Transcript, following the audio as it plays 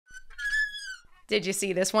Did you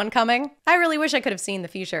see this one coming? I really wish I could have seen the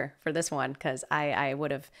future for this one because I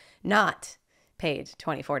would have not paid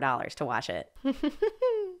 $24 to watch it.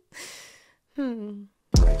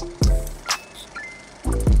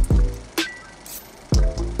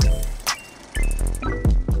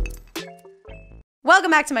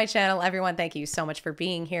 Welcome back to my channel, everyone. Thank you so much for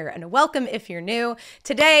being here, and welcome if you're new.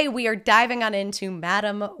 Today, we are diving on into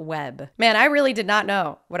Madame Web. Man, I really did not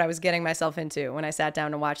know what I was getting myself into when I sat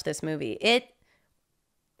down to watch this movie. It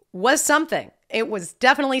was something. It was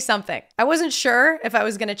definitely something. I wasn't sure if I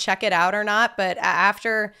was going to check it out or not, but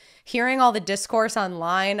after hearing all the discourse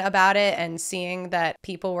online about it and seeing that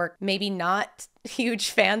people were maybe not huge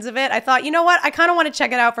fans of it, I thought, you know what? I kind of want to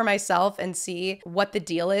check it out for myself and see what the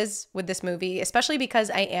deal is with this movie, especially because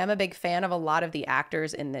I am a big fan of a lot of the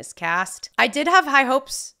actors in this cast. I did have high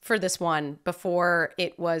hopes for this one before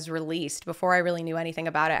it was released, before I really knew anything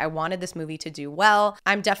about it. I wanted this movie to do well.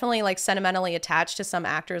 I'm definitely like sentimentally attached to some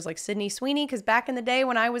actors like Sydney Sweeney, because back in the day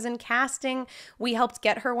when I was in casting, we helped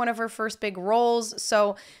get her one of her first big roles.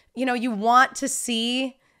 So, you know, you want to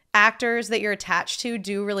see actors that you're attached to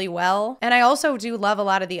do really well. And I also do love a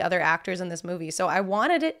lot of the other actors in this movie. So I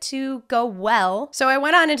wanted it to go well. So I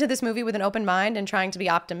went on into this movie with an open mind and trying to be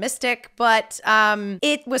optimistic, but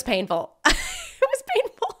it was painful. It was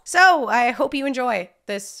painful. So I hope you enjoy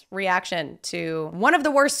this reaction to one of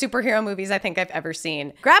the worst superhero movies I think I've ever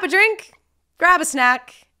seen. Grab a drink, grab a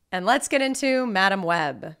snack, and let's get into Madame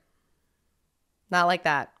Web. Not like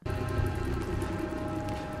that.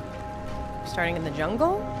 Starting in the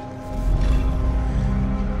jungle?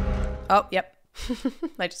 Oh, yep.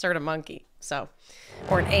 I just heard a monkey, so.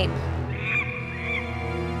 Or an ape.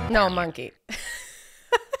 No, a monkey.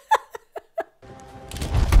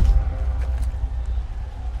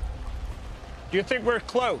 Do you think we're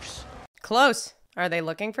close? Close. Are they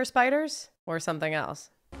looking for spiders or something else?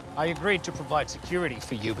 I agreed to provide security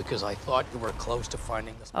for you because I thought you were close to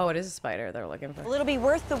finding this. Oh, it is a spider they're looking for. Well, it'll be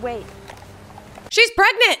worth the wait. She's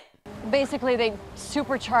pregnant! Basically, they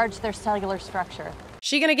supercharge their cellular structure.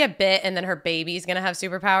 She gonna get bit and then her baby's gonna have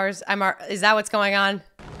superpowers? Is that what's going on?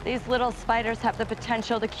 These little spiders have the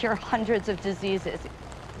potential to cure hundreds of diseases.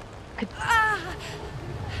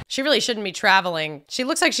 She really shouldn't be traveling. She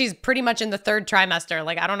looks like she's pretty much in the 3rd trimester.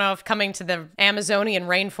 Like, I don't know if coming to the Amazonian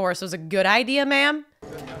rainforest was a good idea, ma'am.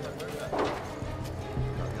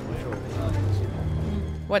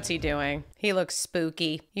 What's he doing? He looks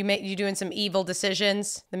spooky. You doing some evil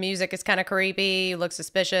decisions. The music is kind of creepy. You look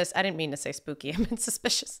suspicious. I didn't mean to say spooky. I meant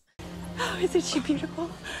suspicious. Oh, isn't she beautiful?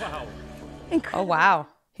 Wow. Oh, Incredible. wow.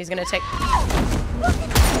 He's gonna take...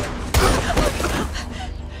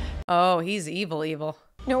 Oh, he's evil.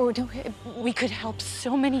 No, we could help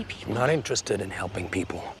so many people. I'm not interested in helping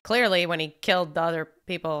people. Clearly, when he killed the other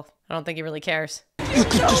people, I don't think he really cares. You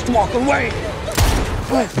could just walk away.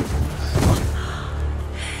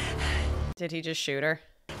 Did he just shoot her?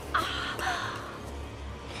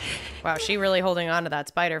 Wow, she really holding on to that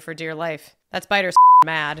spider for dear life. That spider's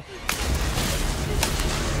mad.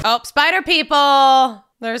 Oh, spider people!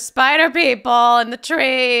 There's spider people in the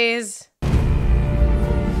trees.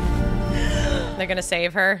 They're gonna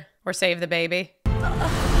save her or save the baby.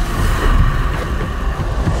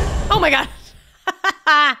 Oh my god.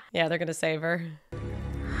 Yeah, they're gonna save her.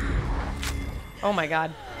 Oh my god.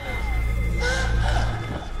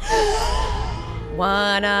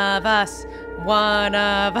 One of us. One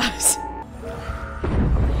of us.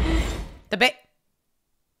 The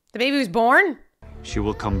baby was born? She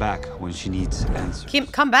will come back when she needs answers.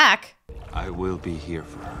 Come back? I will be here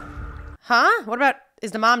for her. Huh? What about,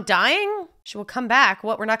 is the mom dying? She will come back.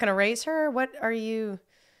 What, we're not gonna raise her? What are you,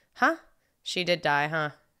 huh? She did die, huh?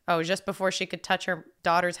 Oh, just before she could touch her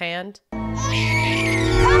daughter's hand? Come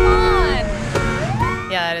on!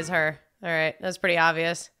 Yeah, that is her. All right, that's pretty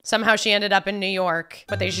obvious. Somehow she ended up in New York,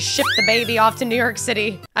 but they just shipped the baby off to New York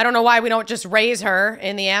City. I don't know why we don't just raise her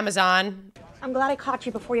in the Amazon. I'm glad I caught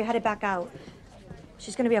you before you headed back out.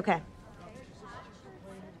 She's gonna be okay.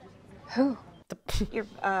 Who? Your,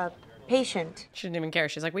 patient. She didn't even care.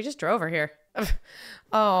 She's like, we just drove her here.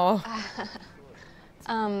 Oh.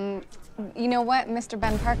 You know what? Mr.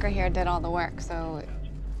 Ben Parker here did all the work, so...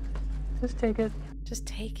 Just take it. Just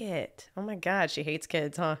take it. Oh my God, she hates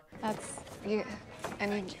kids, huh? That's... you.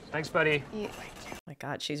 And... Thanks, buddy. You, Oh my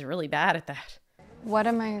God, she's really bad at that. what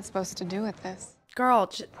am I supposed to do with this?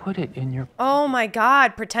 Girl, Put it in your... oh my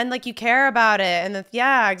God, pretend like you care about it. And then,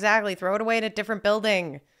 yeah, exactly. Throw it away in a different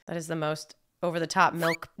building. That is the most over-the-top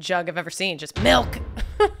milk jug I've ever seen. Just milk.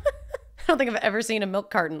 I don't think I've ever seen a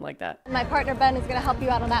milk carton like that. My partner Ben is gonna help you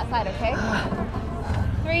out on that side, okay?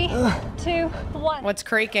 3, 2, 1. What's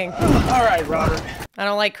creaking? All right, Robert. I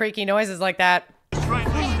don't like creaky noises like that.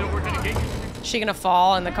 She gonna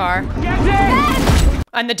fall in the car?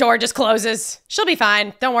 And the door just closes. She'll be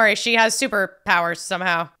fine. Don't worry. She has superpowers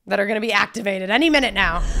somehow that are gonna be activated any minute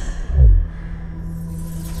now.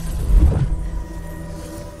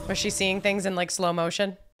 Was she seeing things in like slow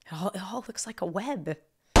motion? It all looks like a web.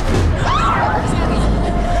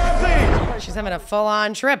 She's having a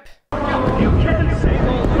full-on trip.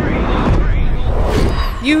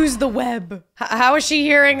 Use the web. How is she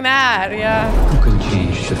hearing that? Yeah. You can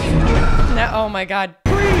change the future. No, oh my God.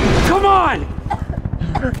 Come on!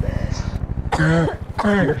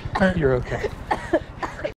 You're okay.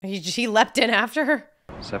 He leapt in after her?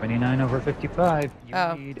 79 over 55. You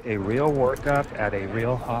need a real workup at a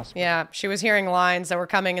real hospital. Yeah, she was hearing lines that were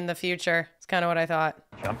coming in the future. It's kind of what I thought.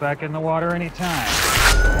 Jump back in the water anytime.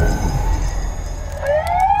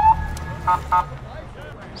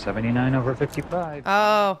 79 over 55.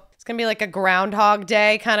 Oh, it's gonna be like a Groundhog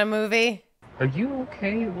Day kind of movie. Are you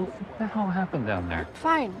okay? What the hell happened down there?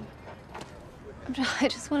 Fine. I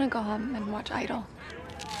just want to go home and watch Idol.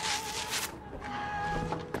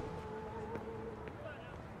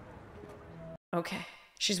 Okay.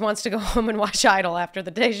 She wants to go home and watch Idol after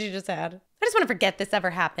the day she just had. I just want to forget this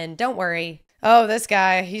ever happened. Don't worry. Oh, this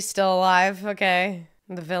guy. He's still alive. Okay.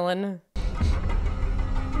 The villain.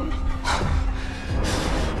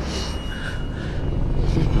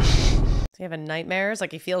 Does he have nightmares?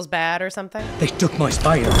 Like he feels bad or something? They took my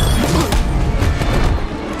spider.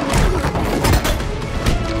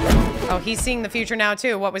 Oh, he's seeing the future now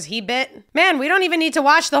too. What was he bit? Man, we don't even need to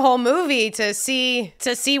watch the whole movie to see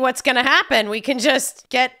what's gonna happen. We can just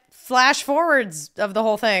get flash forwards of the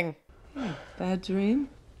whole thing. Bad dream?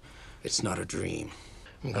 It's not a dream.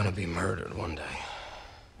 I'm gonna be murdered one day.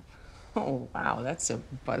 Oh, wow, that's a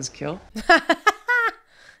buzzkill.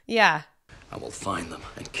 Yeah. I will find them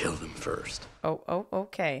and kill them first. Oh,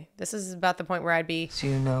 okay. This is about the point where I'd be... Do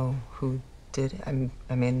you know who did it?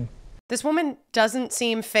 I mean... This woman doesn't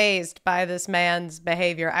seem fazed by this man's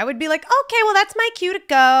behavior. I would be like, okay, well, that's my cue to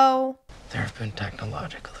go. There have been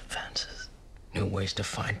technological advances. New ways to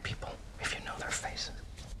find people if you know their faces.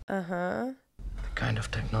 Uh-huh. The kind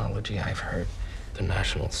of technology I've heard the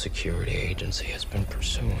National Security Agency has been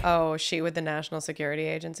pursuing. Oh, she with the National Security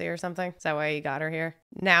Agency or something? Is that why he got her here?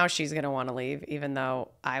 Now she's gonna want to leave, even though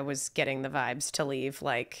I was getting the vibes to leave,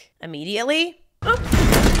 like, immediately.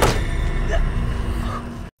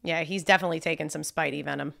 Yeah, he's definitely taken some Spidey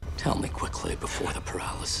venom. Tell me quickly before the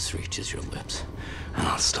paralysis reaches your lips, and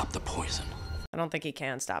I'll stop the poison. I don't think he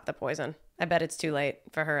can stop the poison. I bet it's too late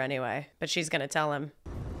for her anyway, but she's gonna tell him.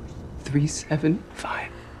 375.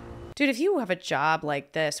 Dude, if you have a job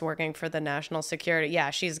like this working for the National Security, yeah,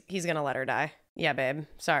 he's gonna let her die. Yeah, babe,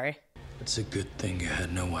 sorry. It's a good thing you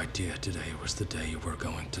had no idea today was the day you were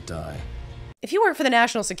going to die. If you work for the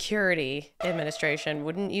National Security Administration,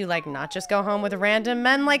 wouldn't you, like, not just go home with random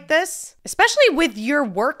men like this? Especially with your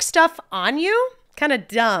work stuff on you? Kind of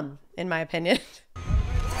dumb, in my opinion.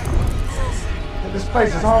 This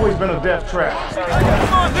place has always been a death trap.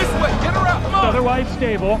 Come on, this way, get her out, come on! Otherwise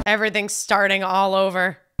stable. Everything's starting all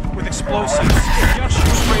over. With explosives,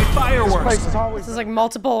 spray fireworks. This is like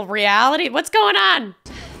multiple reality. What's going on?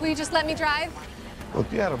 Will you just let me drive?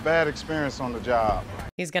 Look, you had a bad experience on the job.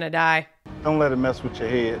 He's gonna die. Don't let it mess with your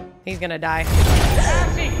head. He's gonna die.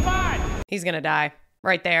 He's gonna die.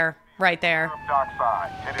 Right there. Right there. Oh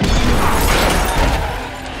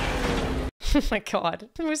my God.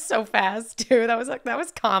 It was so fast, too. That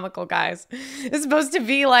was comical, guys. It's supposed to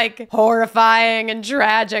be like horrifying and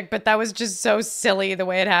tragic, but that was just so silly the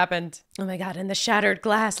way it happened. Oh my God. And the shattered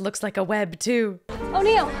glass looks like a web, too.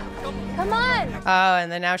 O'Neill, come on. Oh,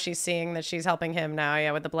 and then now she's seeing that she's helping him now.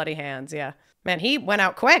 Yeah, with the bloody hands. Yeah. Man, he went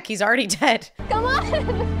out quick. He's already dead. Come on.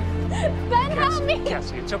 Ben, help me.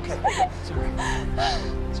 Cassie, it's okay. It's all right.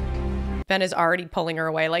 It's okay. Ben is already pulling her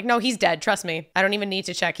away. Like, no, he's dead. Trust me. I don't even need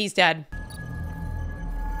to check. He's dead.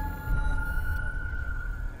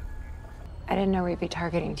 I didn't know we'd be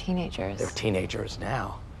targeting teenagers. They're teenagers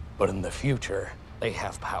now, but in the future, they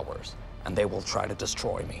have powers, and they will try to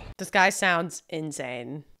destroy me. This guy sounds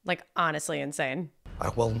insane. Like, honestly insane. I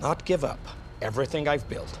will not give up everything I've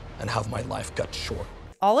built and have my life cut short.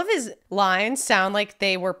 All of his lines sound like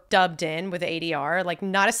they were dubbed in with ADR. Like,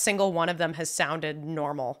 not a single one of them has sounded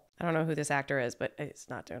normal. I don't know who this actor is, but he's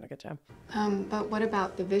not doing a good job. But what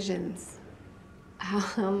about the visions?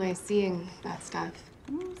 How am I seeing that stuff?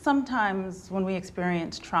 Sometimes when we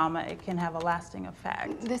experience trauma, it can have a lasting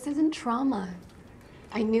effect. This isn't trauma.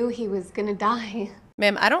 I knew he was gonna die.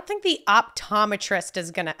 Ma'am, I don't think the optometrist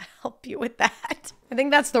is gonna help you with that. I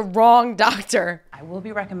think that's the wrong doctor. I will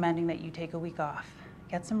be recommending that you take a week off.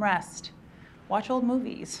 Get some rest. Watch old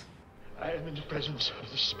movies. I am in the presence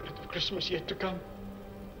of the spirit of Christmas yet to come.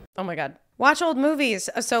 Oh my God. Watch old movies.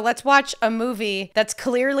 So let's watch a movie that's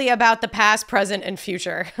clearly about the past, present, and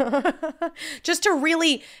future. Just to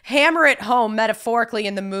really hammer it home metaphorically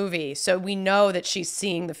in the movie so we know that she's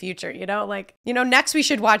seeing the future, you know? Like, you know, next we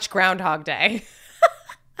should watch Groundhog Day.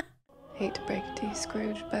 Hate to break it to you,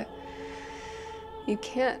 Scrooge, but you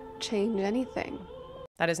can't change anything.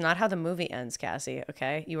 That is not how the movie ends, Cassie,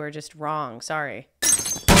 okay? You are just wrong. Sorry.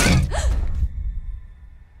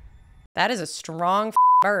 That is a strong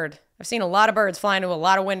bird. I've seen a lot of birds fly into a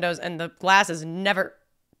lot of windows and the glass is never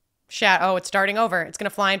shat. Oh, it's starting over. It's gonna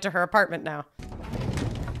fly into her apartment now.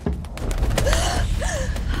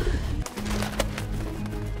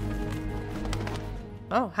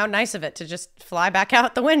 Oh, how nice of it to just fly back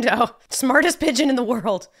out the window. Smartest pigeon in the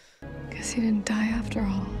world. Guess he didn't die after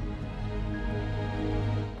all.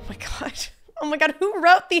 Oh my God. Oh my God, who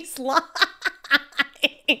wrote these lines?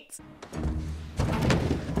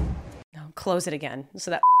 No, close it again so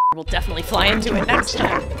that will definitely fly into it next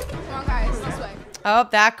time. Come on, guys, this way. Oh,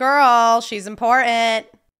 that girl, she's important.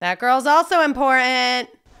 That girl's also important.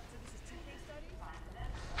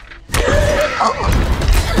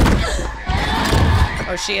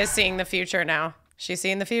 Oh, she is seeing the future now. She's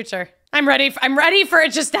seeing the future. I'm ready for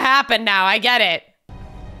it just to happen now. I get it.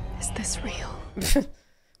 Is this real?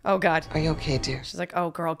 Oh God. Are you okay, dear? She's like, oh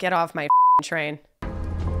girl, get off my train.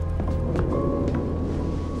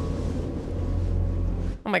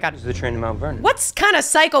 Oh my God. This is the train to Mount Vernon. What kind of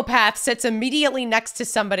psychopath sits immediately next to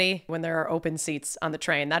somebody when there are open seats on the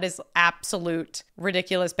train? That is absolute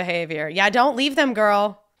ridiculous behavior. Yeah, don't leave them,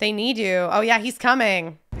 girl. They need you. Oh yeah, he's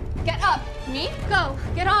coming. Get up. Me? Go.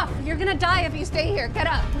 Get off. You're gonna die if you stay here. Get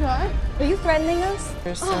up. What? Are you threatening us?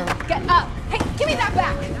 Oh, get up. Hey, give me that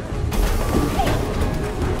back. Hey,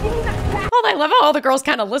 give me that back. Well, I love how all the girls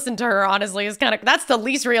kind of listen to her, honestly. It's kind of, that's the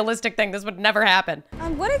least realistic thing. This would never happen.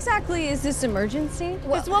 What exactly is this emergency?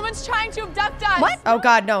 This woman's trying to abduct us. What? Oh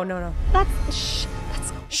God, no, no, no. That's, shh.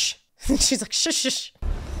 That's, shh. She's like, shh, shh, shh.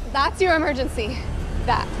 That's your emergency.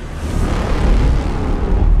 That.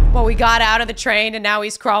 Well, we got out of the train and now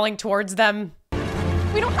he's crawling towards them.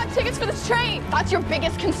 We don't have tickets for this train. That's your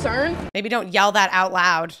biggest concern? Maybe don't yell that out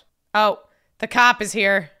loud. Oh, the cop is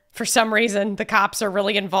here. For some reason, the cops are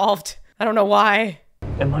really involved. I don't know why.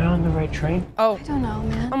 Am I on the right train? Oh. I don't know,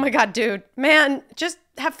 man. Oh my God, dude. Man, just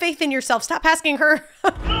have faith in yourself. Stop asking her.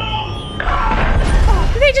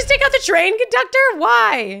 Did they just take out the train conductor?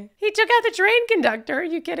 Why? He took out the train conductor. Are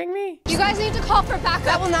you kidding me? You guys need to call for backup.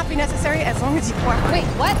 That will not be necessary as long as you cooperate. Wait,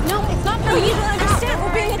 what? No, it's not. No, you don't understand.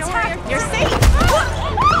 We're being attacked. You're safe.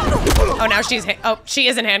 Oh, now she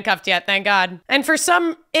isn't handcuffed yet, thank God. And for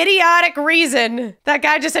some idiotic reason, that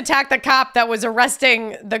guy just attacked the cop that was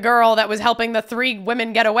arresting the girl that was helping the 3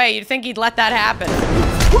 women get away. You'd think he'd let that happen.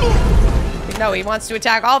 No, he wants to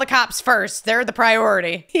attack all the cops first. They're the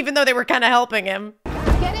priority, even though they were kind of helping him.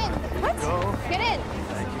 Get in. What? Get in.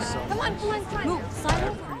 Come on, come on, come on. Move,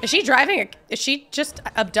 silent. Is she driving is she just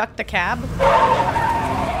abduct the cab?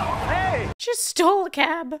 Hey! She stole a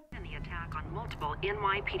cab. And the attack on multiple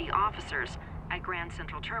NYPD officers at Grand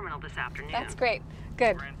Central Terminal this afternoon. That's great.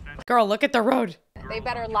 Good. Girl, look at the road. They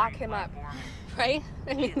better lock him up, right?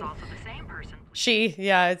 She's also the same person. She,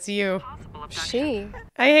 yeah, it's you. She.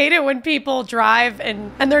 I hate it when people drive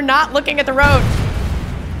and they're not looking at the road.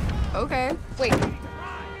 Okay. Wait.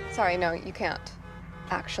 Sorry, no, you can't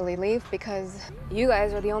actually leave because you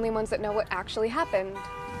guys are the only ones that know what actually happened.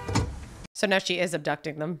 So now she is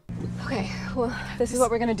abducting them. Okay, well, this is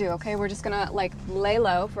what we're gonna do, okay? We're just gonna, like, lay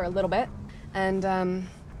low for a little bit, and,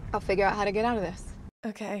 I'll figure out how to get out of this.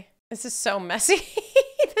 Okay. This is so messy.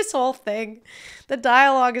 This whole thing. The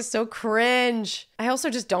dialogue is so cringe. I also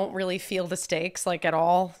just don't really feel the stakes, like, at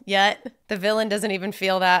all yet. The villain doesn't even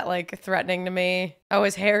feel that, like, threatening to me. Oh,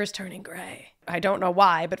 his hair is turning gray. I don't know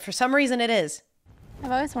why, but for some reason it is.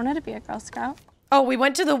 I've always wanted to be a Girl Scout. Oh, we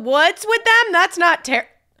went to the woods with them? That's not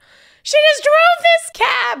She just drove this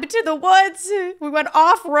cab to the woods. We went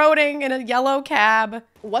off-roading in a yellow cab.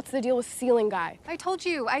 What's the deal with Ceiling Guy? I told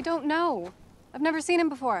you, I don't know. I've never seen him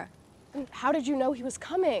before. How did you know he was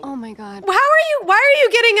coming? Oh my God. Why are you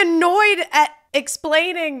getting annoyed at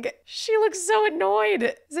explaining? She looks so annoyed.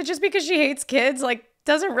 Is it just because she hates kids? Like,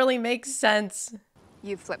 doesn't really make sense.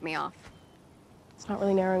 You flipped me off. It's not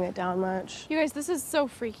really narrowing it down much. You guys, this is so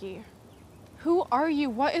freaky. Who are you?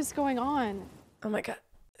 What is going on? Oh my God,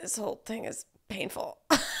 this whole thing is painful.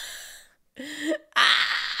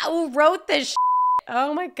 Who wrote this shit?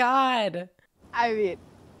 Oh my God. I mean,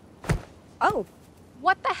 oh.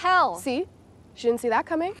 What the hell? See? She didn't see that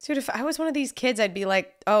coming. Dude, if I was one of these kids, I'd be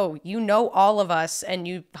like, oh, you know all of us and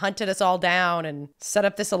you hunted us all down and set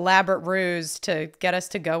up this elaborate ruse to get us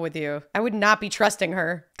to go with you. I would not be trusting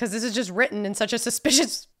her because this is just written in such a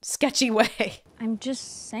suspicious, sketchy way. I'm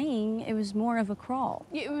just saying it was more of a crawl.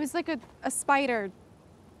 It was like a spider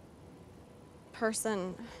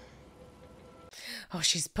person. Oh,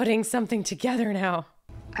 she's putting something together now.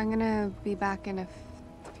 I'm gonna be back in a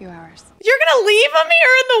few hours. You're gonna leave him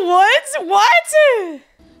here in the woods? What?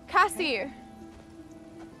 Cassie,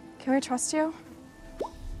 can we trust you?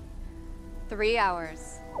 3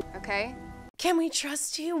 hours, okay? Can we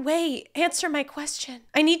trust you? Wait, answer my question.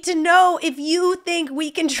 I need to know if you think we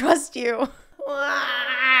can trust you.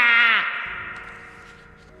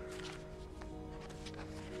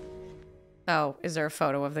 Oh, is there a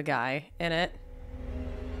photo of the guy in it?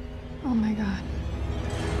 Oh my God.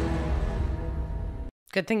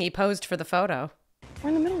 Good thing he posed for the photo. We're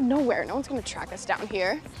in the middle of nowhere. No one's gonna track us down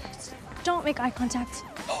here. Don't make eye contact.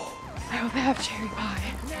 I hope I have cherry pie.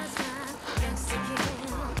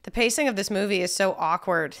 The pacing of this movie is so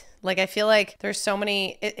awkward. Like, I feel like there's so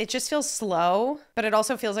many, it just feels slow, but it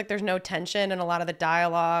also feels like there's no tension in a lot of the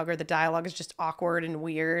dialogue, or the dialogue is just awkward and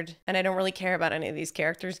weird. And I don't really care about any of these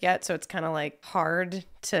characters yet, so it's kind of like hard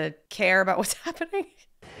to care about what's happening.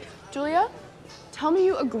 Julia, tell me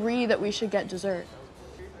you agree that we should get dessert.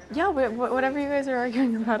 Yeah, but whatever you guys are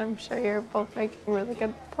arguing about, I'm sure you're both making really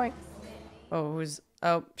good points. Oh,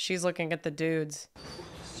 she's looking at the dudes.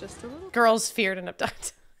 It's just a little. Girls feared and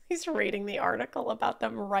abducted. He's reading the article about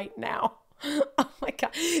them right now. Oh my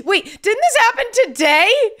God. Wait, didn't this happen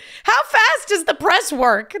today? How fast does the press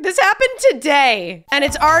work? This happened today, and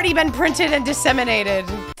it's already been printed and disseminated.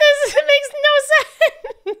 This makes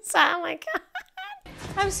no sense. Oh my God.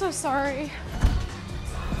 I'm so sorry.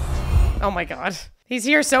 Oh my God. He's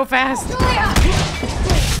here so fast. Julia!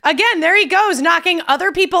 Again, there he goes, knocking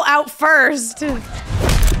other people out first.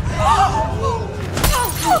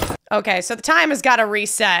 Okay, so the time has got to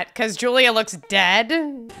reset because Julia looks dead.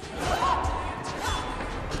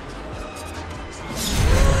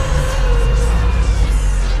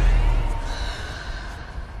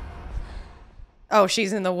 Oh,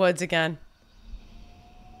 she's in the woods again.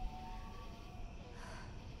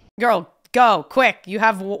 Girl, go, quick. You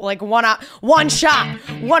have like one shot,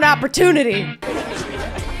 one opportunity.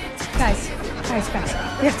 Guys.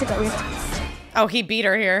 We have to go. Oh, he beat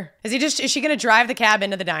her here. Is she gonna drive the cab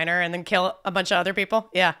into the diner and then kill a bunch of other people?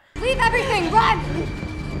 Yeah. Leave everything, run!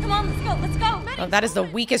 Come on, let's go. Oh, that is the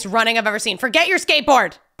weakest running I've ever seen. Forget your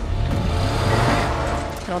skateboard.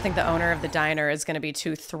 I don't think the owner of the diner is gonna be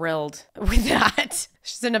too thrilled with that.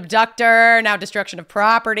 She's an abductor, now destruction of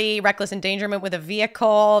property, reckless endangerment with a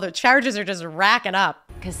vehicle. The charges are just racking up.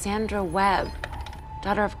 Cassandra Webb,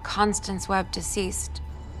 daughter of Constance Webb, deceased.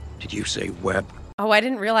 Did you say Webb? Oh, I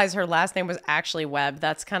didn't realize her last name was actually Webb.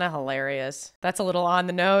 That's kind of hilarious. That's a little on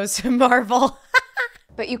the nose, Marvel.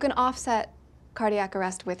 But you can offset cardiac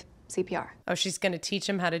arrest with CPR. Oh, she's gonna teach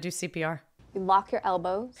him how to do CPR. You lock your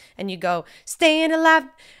elbows. And you go, staying alive,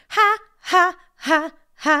 ha, ha, ha,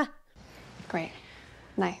 ha. Great.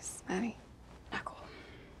 Nice, Maddie. Not cool.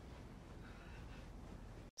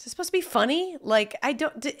 Is this supposed to be funny? Like,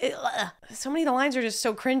 so many of the lines are just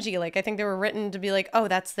so cringy. Like, I think they were written to be like, oh,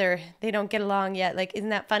 they don't get along yet. Like, isn't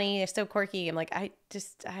that funny? They're so quirky. I'm like,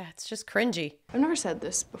 it's just cringy. I've never said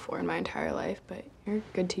this before in my entire life, but you're a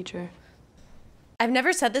good teacher. I've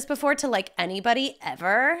never said this before to like anybody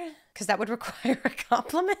ever, because that would require a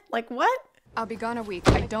compliment. Like, what? I'll be gone a week.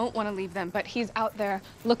 I don't want to leave them, but he's out there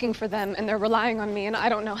looking for them and they're relying on me and I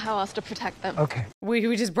don't know how else to protect them. Okay. We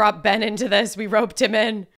just brought Ben into this. We roped him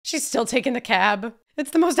in. She's still taking the cab.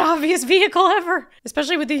 It's the most obvious vehicle ever,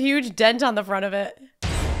 especially with the huge dent on the front of it.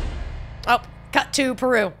 Oh, cut to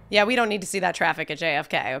Peru. Yeah, we don't need to see that traffic at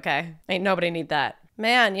JFK, okay? Ain't nobody need that.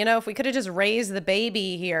 Man, you know, if we could have just raised the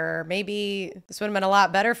baby here, maybe this would have been a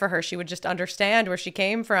lot better for her. She would just understand where she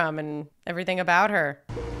came from and everything about her.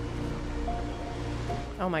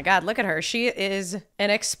 Oh my God, look at her. She is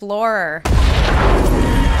an explorer. You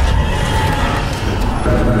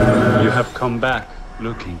have come back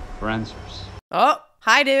looking for answers. Oh,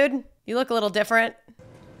 hi, dude. You look a little different.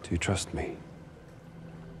 Do you trust me?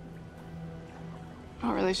 I'm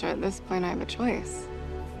not really sure at this point I have a choice.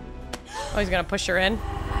 Oh, he's gonna push her in.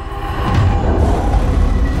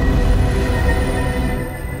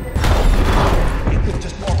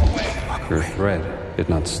 Your thread did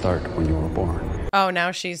not start when you were born. Oh,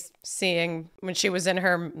 now she's seeing when she was in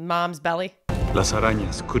her mom's belly. Las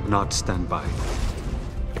Arañas could not stand by.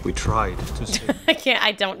 We tried to save.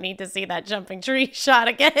 I don't need to see that jumping tree shot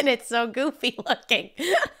again. It's so goofy looking.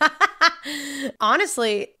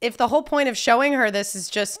 Honestly, if the whole point of showing her this is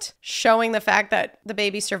just showing the fact that the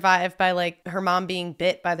baby survived by like her mom being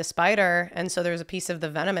bit by the spider, and so there's a piece of the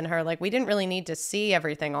venom in her, like we didn't really need to see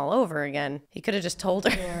everything all over again. He could have just told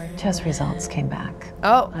her. Test results came back.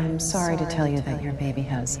 Oh. I'm sorry to tell you that your baby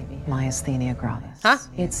has myasthenia gravis. Huh?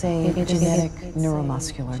 It's a genetic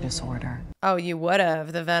neuromuscular disorder. Oh, you would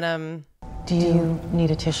have. The venom. Do you need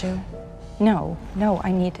a tissue? No,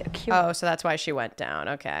 I need a cure. Oh, so that's why she went down.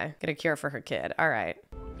 Okay. Get a cure for her kid. All right.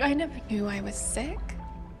 I never knew I was sick.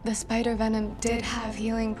 The spider venom did have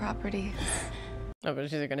healing properties. Oh, but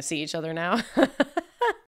she's gonna see each other now.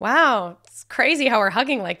 Wow. It's crazy how we're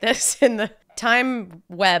hugging like this in the time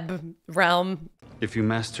web realm. If you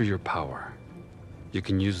master your power, you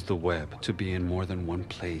can use the web to be in more than one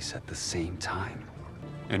place at the same time.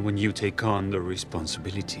 And when you take on the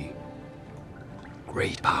responsibility,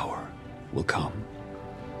 great power will come.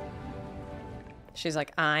 She's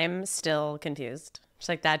like, I'm still confused. She's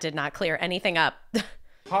like, that did not clear anything up.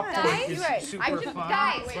 Guys,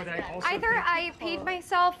 Either I peed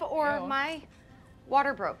myself or my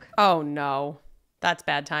water broke. Oh no, that's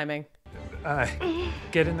bad timing.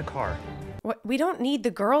 Get in the car. What? We don't need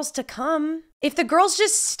the girls to come. If the girls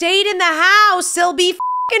just stayed in the house, they'll be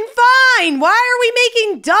f***ing fine. Why are we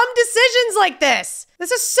making dumb decisions like this?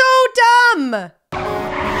 This is so dumb.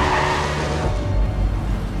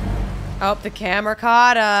 Oh, the camera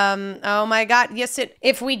caught him. Oh my God. Yes,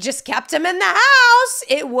 if we just kept him in the house,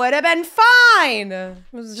 it would have been fine. It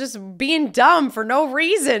was just being dumb for no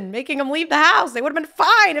reason, making him leave the house. They would have been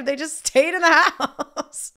fine if they just stayed in the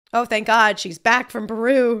house. Oh, thank God. She's back from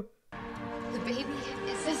Peru. The baby,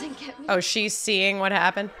 it doesn't get me. Oh, she's seeing what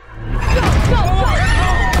happened.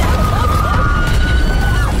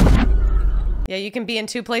 Yeah, you can be in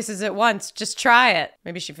two places at once. Just try it.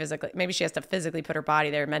 Maybe she has to physically put her body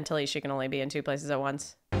there. Mentally, she can only be in two places at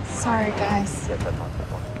once. Sorry, guys.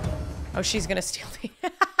 Oh, she's gonna steal the...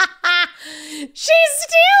 She's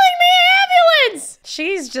stealing the ambulance!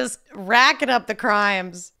 She's just racking up the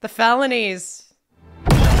crimes. The felonies.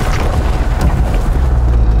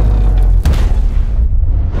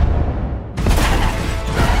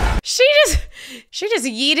 She just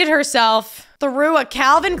yeeted herself through a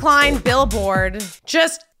Calvin Klein billboard,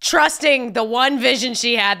 just trusting the one vision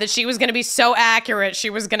she had that she was gonna be so accurate, she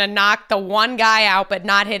was gonna knock the one guy out but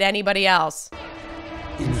not hit anybody else.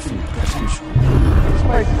 Infinite potential. This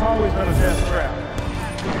place has always been a death trap.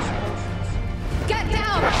 Get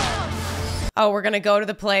down! Oh, we're gonna go to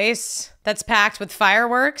the place that's packed with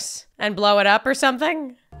fireworks and blow it up or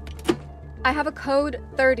something? I have a code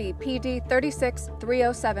 30 PD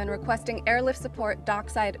 36307 requesting airlift support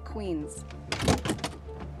dockside Queens.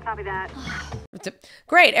 Copy that.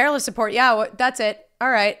 Great, airlift support. Yeah, that's it. All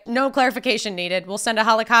right, no clarification needed. We'll send a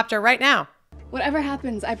helicopter right now. Whatever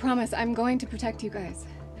happens, I promise I'm going to protect you guys.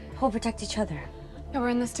 We'll protect each other. Yeah, we're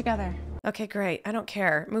in this together. Okay, great. I don't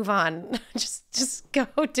care. Move on. just go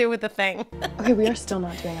do with the thing. Okay, we are still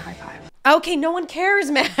not doing a high five. Okay, no one cares,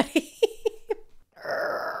 Maddie.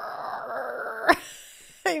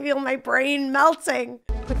 I feel my brain melting.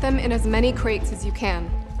 Put them in as many crates as you can.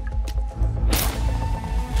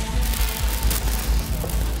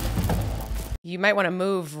 You might want to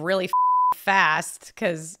move really fast,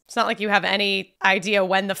 because it's not like you have any idea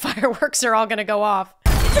when the fireworks are all going to go off.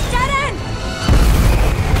 It's a dead end!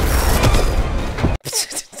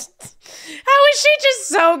 How is she just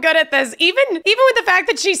so good at this? Even with the fact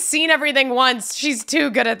that she's seen everything once, she's too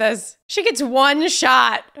good at this. She gets one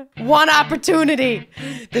shot, one opportunity.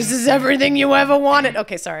 This is everything you ever wanted.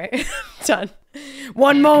 Okay, sorry. Done.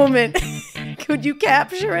 One moment. Could you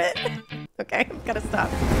capture it? Okay, gotta stop.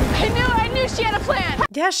 I knew she had a plan.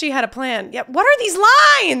 Yeah, she had a plan. Yeah, what are these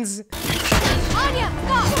lines? Anya,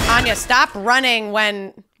 stop! Anya, stop running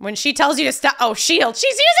when she tells you to stop. Oh, shield.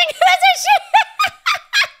 She's using it as a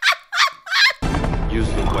shield. Use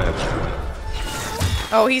the web.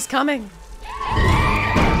 Oh, he's coming.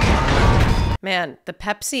 Man, the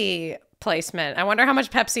Pepsi placement. I wonder how much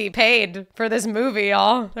Pepsi paid for this movie,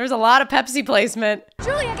 y'all. There's a lot of Pepsi placement.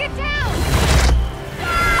 Julia, get down!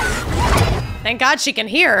 Thank God she can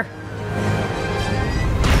hear.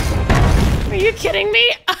 Are you kidding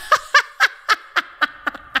me?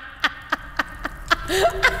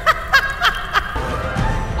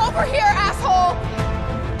 Over here, asshole!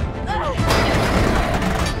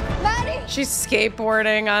 Maddie! She's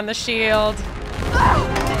skateboarding on the shield.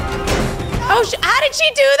 Oh, how did she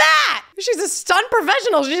do that? She's a stunt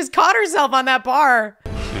professional. She just caught herself on that bar.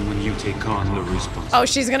 And when you take on the responsibility. Oh,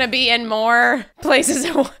 she's gonna be in more places,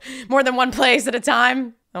 more than one place at a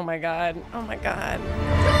time. Oh my God. Oh my God.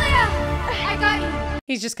 Julia! I got you.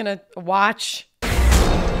 He's just gonna watch.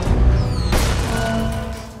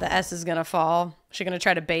 The S is gonna fall. Is she gonna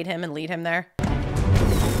try to bait him and lead him there?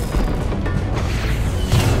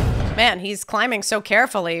 Man, he's climbing so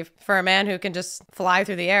carefully for a man who can just fly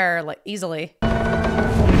through the air like easily.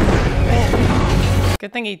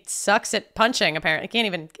 Good thing he sucks at punching, apparently. He can't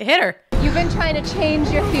even hit her. You've been trying to change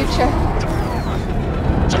your future.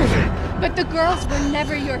 But the girls were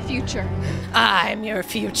never your future. I'm your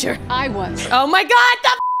future. I was. Oh my god,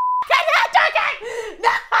 the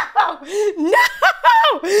No! No!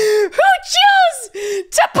 Who chose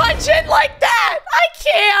to punch it like that? I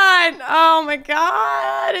can't! Oh my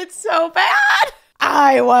god, it's so bad.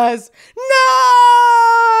 I was.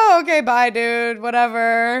 No! Okay, bye, dude.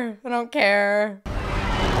 Whatever. I don't care.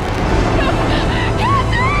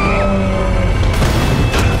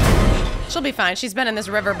 She'll be fine. She's been in this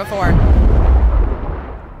river before.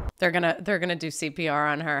 They're gonna do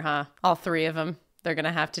CPR on her, huh? All three of them. They're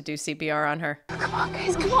gonna have to do CPR on her. Come on,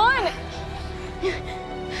 guys, come on!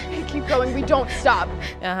 Keep going, we don't stop.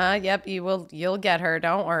 Uh-huh, yep, you'll get her,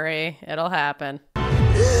 don't worry. It'll happen.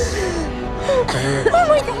 Oh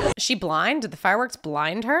my god! Is she blind? Did the fireworks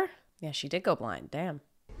blind her? Yeah, she did go blind, damn.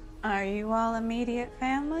 Are you all immediate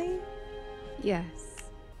family? Yes.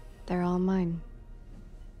 They're all mine.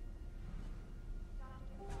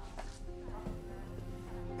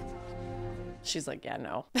 She's like, yeah,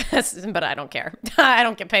 no. But I don't care. I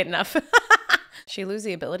don't get paid enough. She lose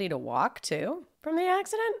the ability to walk, too, from the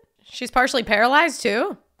accident? She's partially paralyzed,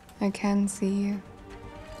 too? I can see you.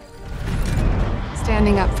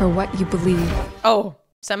 Standing up for what you believe. Oh,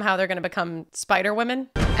 somehow they're gonna become spider women?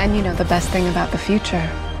 And you know the best thing about the future.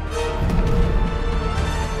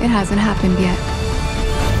 It hasn't happened yet.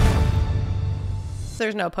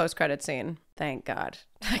 There's no post-credit scene. Thank God.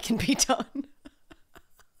 I can be done.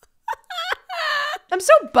 I'm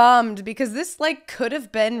so bummed because this like could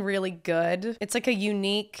have been really good. It's like a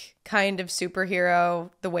unique kind of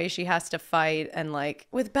superhero, the way she has to fight, and like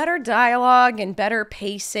with better dialogue and better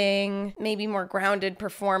pacing, maybe more grounded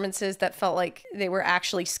performances that felt like they were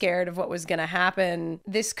actually scared of what was gonna happen.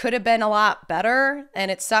 This could have been a lot better, and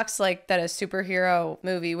it sucks like that a superhero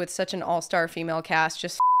movie with such an all-star female cast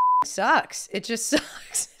just sucks. It just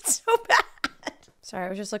sucks. It's so bad. Sorry, I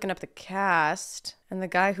was just looking up the cast. And the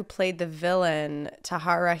guy who played the villain,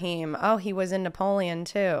 Tahar Rahim, oh, he was in Napoleon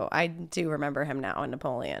too. I do remember him now in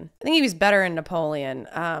Napoleon. I think he was better in Napoleon.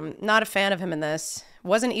 Not a fan of him in this.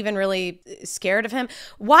 Wasn't even really scared of him.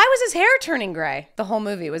 Why was his hair turning gray the whole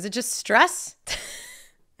movie? Was it just stress?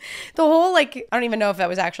 The whole, like, I don't even know if that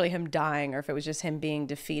was actually him dying or if it was just him being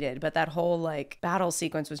defeated, but that whole, like, battle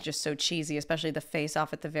sequence was just so cheesy, especially the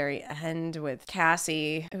face-off at the very end with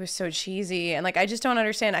Cassie. It was so cheesy, and, like, I just don't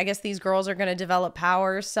understand. I guess these girls are gonna develop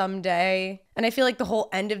powers someday, and I feel like the whole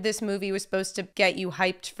end of this movie was supposed to get you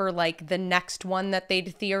hyped for, like, the next one that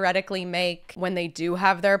they'd theoretically make when they do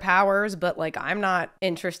have their powers, but, like, I'm not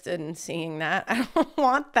interested in seeing that. I don't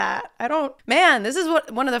want that. Man, this is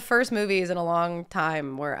one of the first movies in a long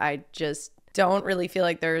time where I just don't really feel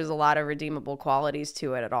like there's a lot of redeemable qualities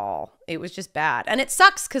to it at all. It was just bad. And it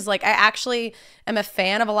sucks because, like, I actually am a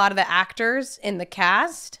fan of a lot of the actors in the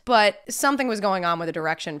cast, but something was going on with the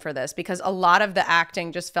direction for this because a lot of the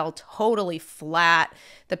acting just felt totally flat.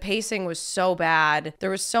 The pacing was so bad. There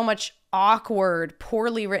was so much awkward,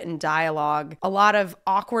 poorly written dialogue, a lot of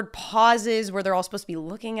awkward pauses where they're all supposed to be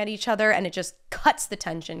looking at each other, and it just cuts the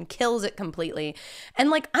tension, kills it completely. And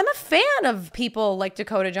like, I'm a fan of people like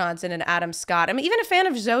Dakota Johnson and Adam Scott. I'm even a fan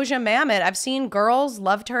of Zosia Mamet. I've seen Girls,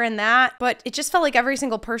 loved her in that, but it just felt like every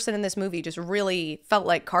single person in this movie just really felt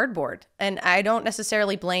like cardboard. And I don't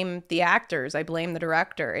necessarily blame the actors. I blame the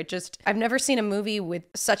director. I've never seen a movie with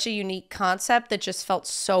such a unique concept that just felt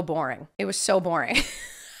so boring. It was so boring.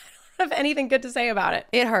 Have anything good to say about it.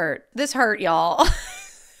 It hurt. This hurt, y'all.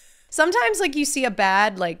 Sometimes like you see a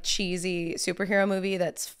bad like cheesy superhero movie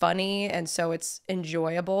that's funny and so it's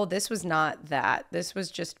enjoyable. This was not that. This was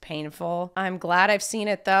just painful. I'm glad I've seen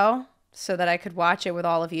it though, so that I could watch it with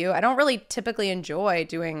all of you. I don't really typically enjoy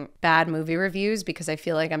doing bad movie reviews because I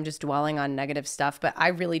feel like I'm just dwelling on negative stuff, but I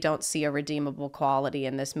really don't see a redeemable quality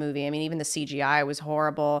in this movie. I mean, even the CGI was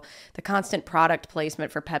horrible. The constant product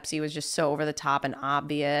placement for Pepsi was just so over the top and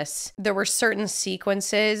obvious. There were certain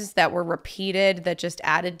sequences that were repeated that just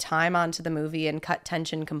added time onto the movie and cut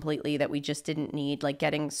tension completely that we just didn't need. Like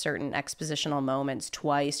getting certain expositional moments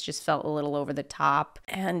twice just felt a little over the top.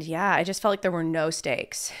 And yeah, I just felt like there were no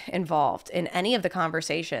stakes involved in any of the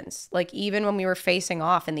conversations. Like even when we were facing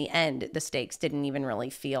off in the end, the stakes didn't even really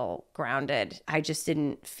feel grounded. I just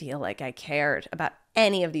didn't feel like I cared about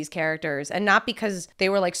any of these characters, and not because they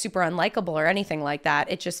were like super unlikable or anything like that.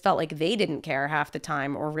 It just felt like they didn't care half the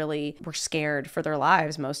time or really were scared for their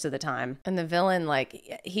lives most of the time. And the villain,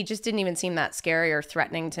 like, he just didn't even seem that scary or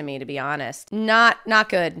threatening to me, to be honest. Not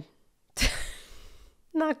good.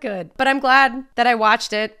 Not good. But I'm glad that I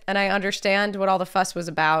watched it and I understand what all the fuss was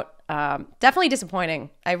about. Definitely disappointing.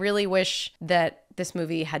 I really wish that this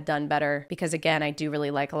movie had done better because, again, I do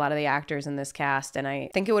really like a lot of the actors in this cast, and I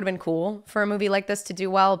think it would have been cool for a movie like this to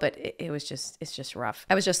do well, but it's just rough.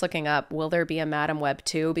 I was just looking up, will there be a Madam Web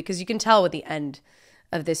 2? Because you can tell with the end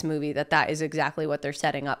of this movie that is exactly what they're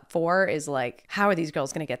setting up for, is like, how are these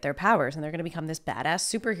girls going to get their powers? And they're going to become this badass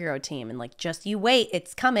superhero team, and like, just you wait,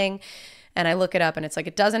 it's coming. And I look it up and it's like,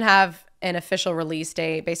 it doesn't have an official release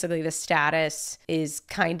date. Basically, the status is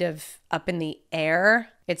kind of up in the air.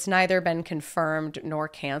 It's neither been confirmed nor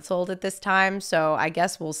canceled at this time. So I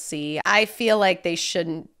guess we'll see. I feel like they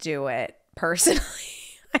shouldn't do it, personally.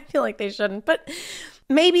 I feel like they shouldn't, but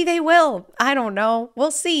maybe they will. I don't know.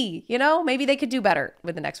 We'll see. You know, maybe they could do better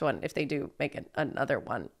with the next one if they do make another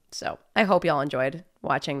one. So I hope y'all enjoyed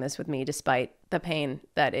watching this with me, despite the pain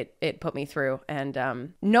that it put me through.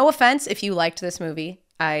 And no offense if you liked this movie.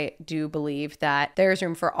 I do believe that there's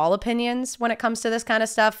room for all opinions when it comes to this kind of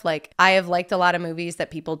stuff. Like, I have liked a lot of movies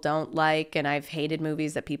that people don't like, and I've hated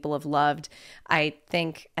movies that people have loved. I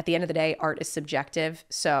think at the end of the day, art is subjective.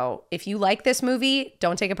 So if you like this movie,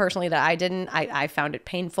 don't take it personally that I didn't. I found it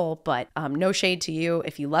painful, but no shade to you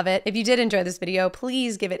if you love it. If you did enjoy this video,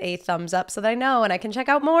 please give it a thumbs up so that I know and I can check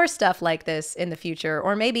out more stuff like this in the future.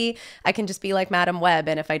 Or maybe I can just be like Madam Web,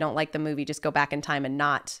 and if I don't like the movie, just go back in time and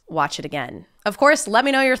not watch it again. Of course, let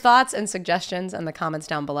me know your thoughts and suggestions in the comments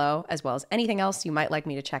down below, as well as anything else you might like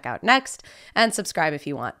me to check out next, and subscribe if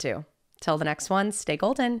you want to. Till the next one, stay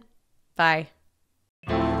golden. Bye.